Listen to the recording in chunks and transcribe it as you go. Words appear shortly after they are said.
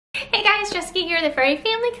Hey guys, Jessica here, the Furry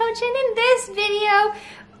Family Coach, and in this video,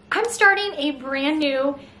 I'm starting a brand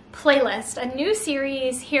new playlist, a new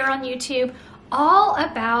series here on YouTube, all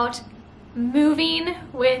about moving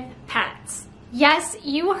with pets. Yes,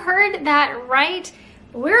 you heard that right.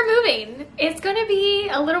 We're moving. It's gonna be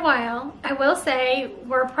a little while. I will say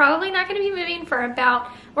we're probably not gonna be moving for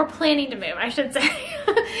we're planning to move, I should say.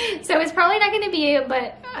 So it's probably not gonna be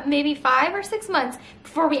but maybe 5 or 6 months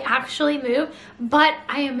before we actually move. But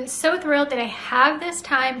I am so thrilled that I have this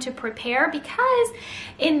time to prepare, because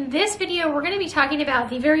in this video, we're gonna be talking about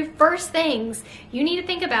the very first things you need to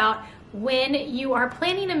think about when you are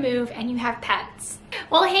planning to move and you have pets.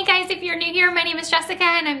 Well, hey guys, if you're new here, my name is Jessica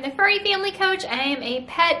and I'm the Furry Family Coach. I am a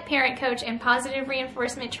pet parent coach and positive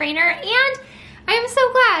reinforcement trainer, and I am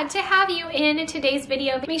so glad to have you in today's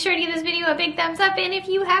video. Make sure to give this video a big thumbs up, and if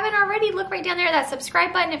you haven't already, look right down there, that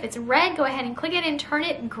subscribe button. If it's red, go ahead and click it and turn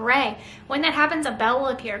it gray. When that happens, a bell will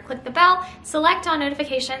appear. Click the bell, select on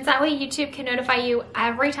notifications. That way YouTube can notify you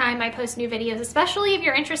every time I post new videos, especially if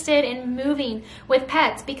you're interested in moving with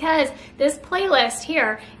pets, because this playlist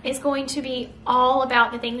here is going to be all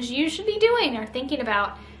about the things you should be doing or thinking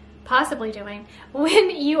about possibly doing when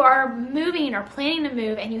you are moving or planning to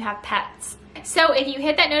move and you have pets. So if you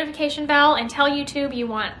hit that notification bell and tell YouTube you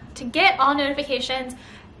want to get all notifications,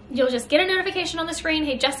 you'll just get a notification on the screen.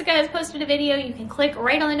 Hey, Jessica has posted a video. You can click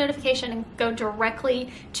right on the notification and go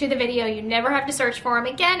directly to the video. You never have to search for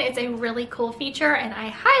them. Again, it's a really cool feature and I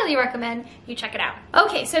highly recommend you check it out.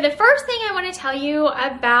 Okay, so the first thing I want to tell you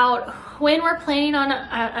about when we're planning on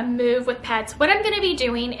a move with pets, what I'm going to be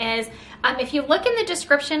doing is, if you look in the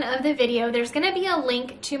description of the video, there's going to be a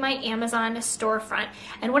link to my Amazon storefront.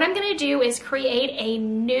 And what I'm going to do is create a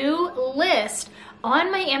new list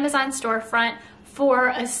on my Amazon storefront for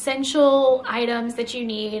essential items that you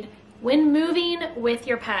need when moving with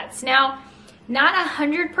your pets. Now, not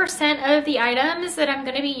 100% of the items that I'm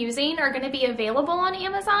going to be using are going to be available on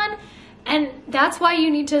Amazon, and that's why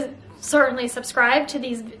you need to certainly subscribe to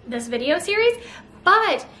this video series.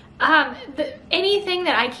 But anything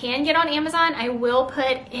that I can get on Amazon, I will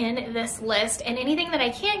put in this list, and anything that I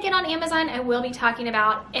can't get on Amazon, I will be talking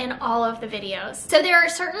about in all of the videos. So there are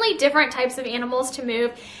certainly different types of animals to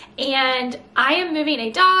move, and I am moving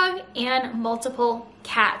a dog and multiple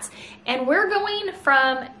cats. And we're going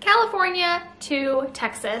from California to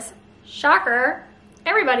Texas. Shocker.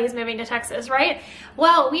 Everybody's moving to Texas, right?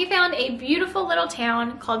 Well, we found a beautiful little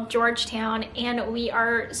town called Georgetown, and we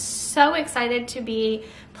are so excited to be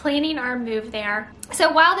planning our move there.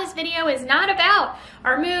 So while this video is not about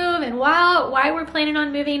our move and why we're planning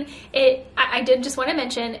on moving, I did just want to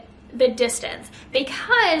mention the distance,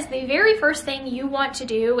 because the very first thing you want to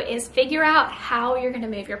do is figure out how you're going to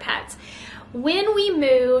move your pets. When we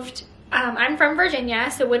moved, I'm from Virginia,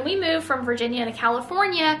 so when we moved from Virginia to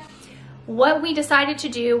California, what we decided to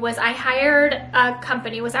do was I hired a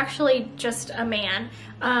company. It was actually just a man,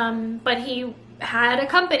 but he had a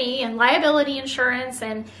company and liability insurance,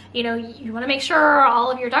 and you know, you want to make sure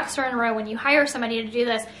all of your ducks are in a row when you hire somebody to do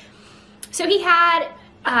this. So he had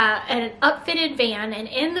an upfitted van, and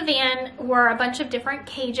in the van were a bunch of different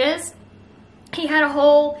cages. He had a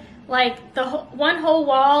whole, one whole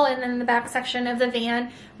wall, and then the back section of the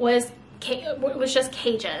van was just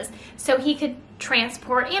cages, so he could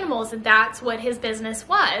transport animals, and that's what his business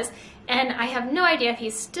was. And I have no idea if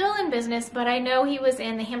he's still in business, but I know he was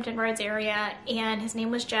in the Hampton Roads area, and his name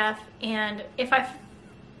was Jeff. And if I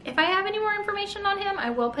have any more information on him, I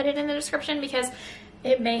will put it in the description, because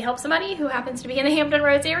it may help somebody who happens to be in the Hampton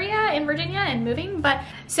Roads area in Virginia and moving. But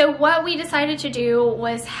so what we decided to do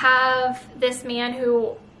was have this man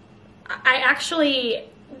who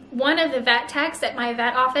one of the vet techs at my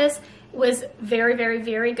vet office was very, very,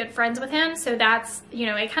 very good friends with him. So that's, you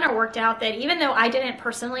know, it kind of worked out that even though I didn't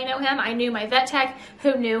personally know him, I knew my vet tech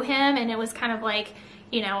who knew him, and it was kind of like,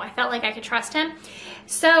 you know, I felt like I could trust him.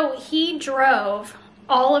 So he drove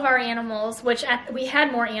all of our animals, which we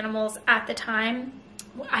had more animals at the time.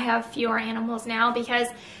 I have fewer animals now because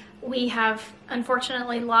we have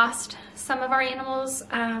unfortunately lost some of our animals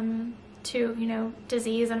to, you know,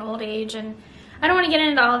 disease and old age. And I don't want to get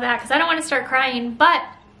into all of that because I don't want to start crying, but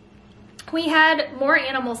we had more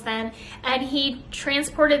animals then, and he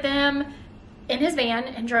transported them in his van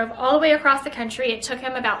and drove all the way across the country. It took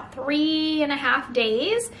him about 3.5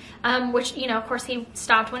 days, which, you know, of course he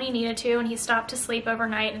stopped when he needed to, and he stopped to sleep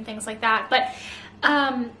overnight and things like that. But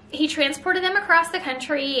he transported them across the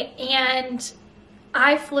country, and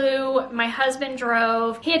I flew, my husband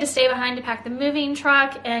drove. He had to stay behind to pack the moving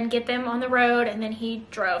truck and get them on the road, and then he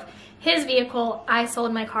drove his vehicle. I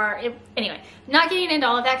sold my car. Anyway, not getting into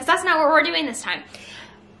all of that because that's not what we're doing this time.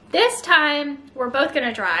 This time, we're both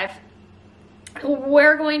gonna drive.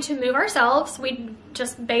 we're going to move ourselves. We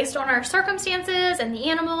just, based on our circumstances and the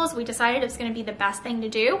animals, we decided it's going to be the best thing to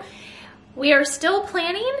do. We are still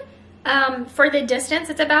planning for the distance.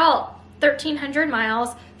 It's about 1,300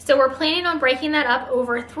 miles. So we're planning on breaking that up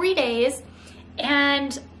over 3 days,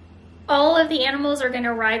 and all of the animals are going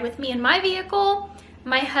to ride with me in my vehicle.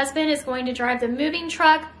 My husband is going to drive the moving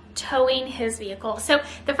truck, towing his vehicle. So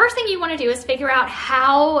the first thing you want to do is figure out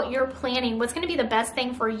how you're planning, what's going to be the best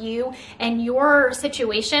thing for you and your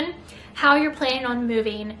situation, how you're planning on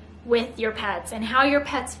moving with your pets and how your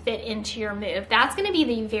pets fit into your move. That's going to be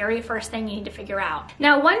the very first thing you need to figure out.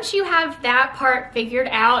 Now, once you have that part figured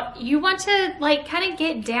out, you want to like kind of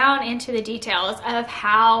get down into the details of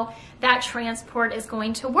how that transport is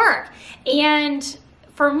going to work. And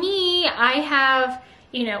for me, I have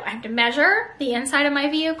to measure the inside of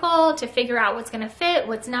my vehicle to figure out what's going to fit,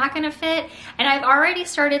 what's not going to fit. And I've already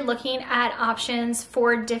started looking at options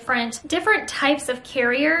for different types of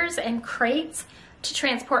carriers and crates to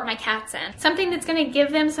transport my cats in. Something that's going to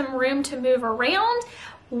give them some room to move around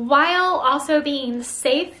while also being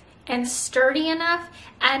safe and sturdy enough.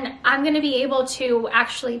 And I'm going to be able to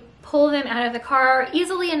actually pull them out of the car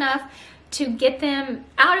easily enough to get them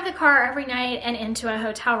out of the car every night and into a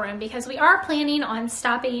hotel room, because we are planning on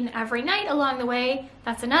stopping every night along the way.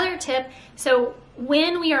 That's another tip. So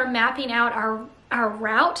when we are mapping out our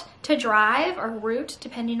route to drive, or route,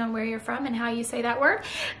 depending on where you're from and how you say that word,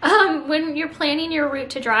 when you're planning your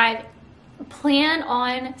route to drive, plan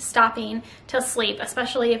on stopping to sleep,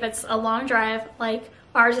 especially if it's a long drive like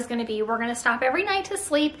ours is going to be. We're going to stop every night to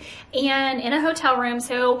sleep and in a hotel room.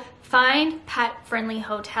 So find pet-friendly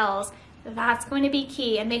hotels. That's going to be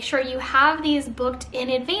key, and make sure you have these booked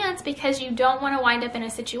in advance, because you don't want to wind up in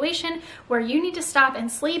a situation where you need to stop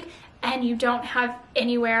and sleep and you don't have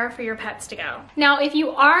anywhere for your pets to go. Now, if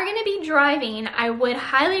you are going to be driving, I would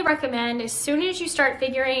highly recommend, as soon as you start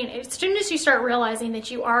realizing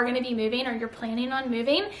that you are going to be moving or you're planning on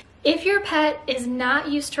moving, if your pet is not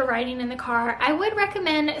used to riding in the car, I would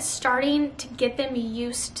recommend starting to get them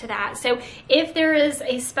used to that. So if there is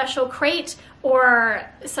a special crate or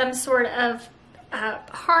some sort of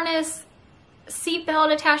harness,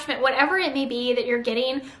 seatbelt attachment, whatever it may be that you're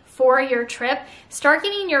getting for your trip, start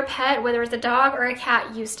getting your pet, whether it's a dog or a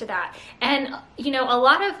cat, used to that. And a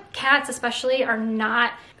lot of cats especially are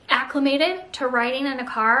not acclimated to riding in a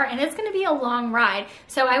car, and it's going to be a long ride.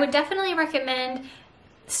 So I would definitely recommend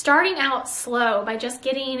starting out slow by just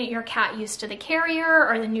getting your cat used to the carrier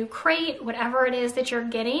or the new crate, whatever it is that you're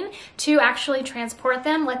getting to actually transport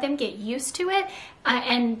them. Let them get used to it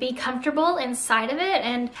and be comfortable inside of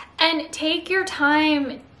it, and take your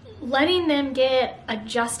time letting them get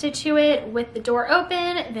adjusted to it with the door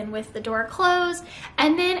open, then with the door closed,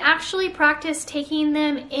 and then actually practice taking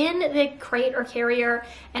them in the crate or carrier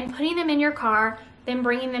and putting them in your car, then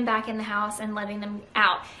bringing them back in the house and letting them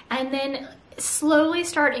out. And then slowly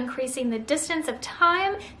start increasing the distance of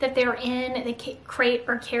time that they're in the crate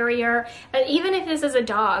or carrier. Even if this is a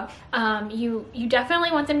dog, you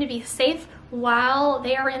definitely want them to be safe while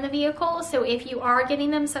they are in the vehicle. So if you are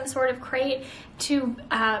getting them some sort of crate to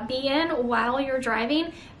be in while you're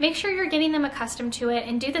driving, make sure you're getting them accustomed to it,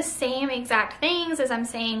 and do the same exact things as I'm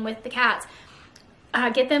saying with the cats.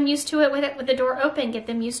 Get them used to it with the door open, get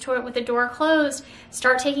them used to it with the door closed,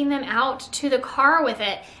 start taking them out to the car with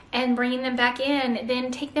it and bringing them back in,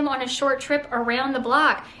 then take them on a short trip around the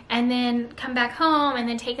block and then come back home, and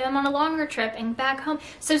then take them on a longer trip and back home.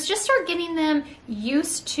 So just start getting them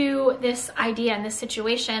used to this idea and this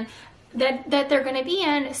situation that they're going to be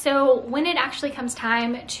in. So when it actually comes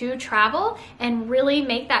time to travel and really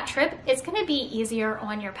make that trip, it's going to be easier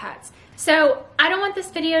on your pets. So I don't want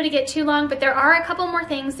this video to get too long, but there are a couple more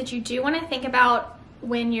things that you do want to think about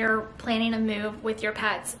when you're planning a move with your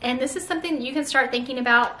pets. And this is something that you can start thinking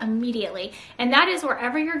about immediately. And that is,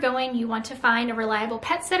 wherever you're going, you want to find a reliable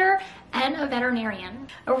pet sitter and a veterinarian.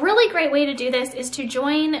 A really great way to do this is to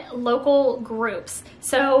join local groups.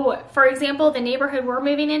 So for example, the neighborhood we're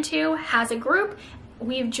moving into has a group.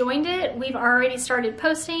 We've joined it. We've already started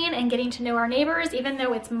posting and getting to know our neighbors, even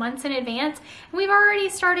though it's months in advance. We've already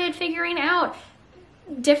started figuring out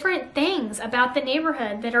different things about the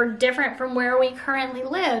neighborhood that are different from where we currently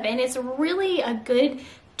live. And it's really a good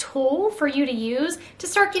tool for you to use to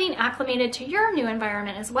start getting acclimated to your new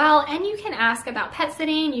environment as well. And you can ask about pet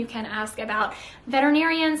sitting. You can ask about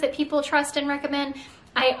veterinarians that people trust and recommend.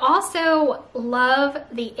 I also love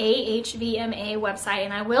the AHVMA website,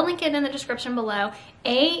 and I will link it in the description below.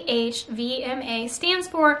 AHVMA stands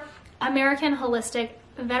for American Holistic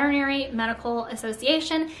Veterinary Medical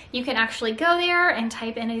Association. You can actually go there and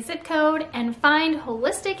type in a zip code and find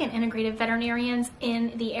holistic and integrative veterinarians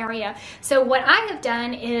in the area. So what I have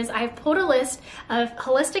done is I've pulled a list of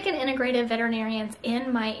holistic and integrative veterinarians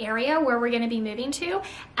in my area where we're going to be moving to,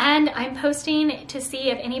 and I'm posting to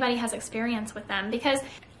see if anybody has experience with them, because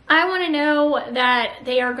I want to know that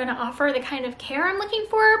they are going to offer the kind of care I'm looking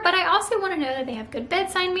for, but I also want to know that they have good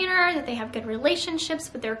bedside manner, that they have good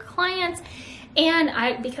relationships with their clients,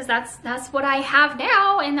 and because that's what I have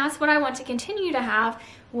now, and that's what I want to continue to have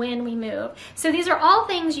when we move. So these are all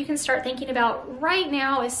things you can start thinking about right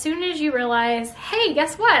now as soon as you realize, hey,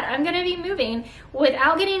 guess what? I'm going to be moving.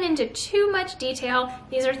 Without getting into too much detail,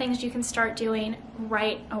 these are things you can start doing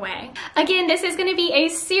right away. Again, this is going to be a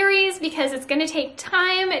series because it's going to take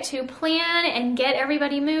time to plan and get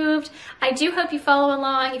everybody moved. I do hope you follow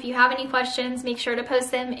along. If you have any questions, make sure to post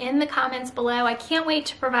them in the comments below. I can't wait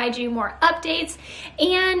to provide you more updates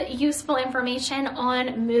and useful information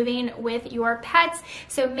on moving with your pets.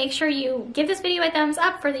 So make sure you give this video a thumbs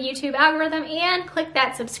up for the YouTube algorithm and click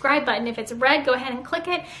that subscribe button. If it's red, go ahead and click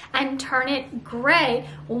it and turn it gray.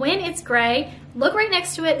 When it's gray, look right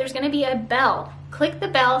next to it. There's going to be a bell. Click the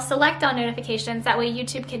bell, select all notifications. That way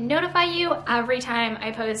YouTube can notify you every time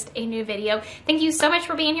I post a new video. Thank you so much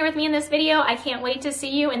for being here with me in this video. I can't wait to see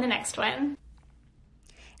you in the next one.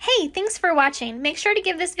 Hey, thanks for watching. Make sure to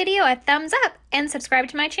give this video a thumbs up and subscribe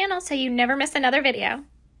to my channel so you never miss another video.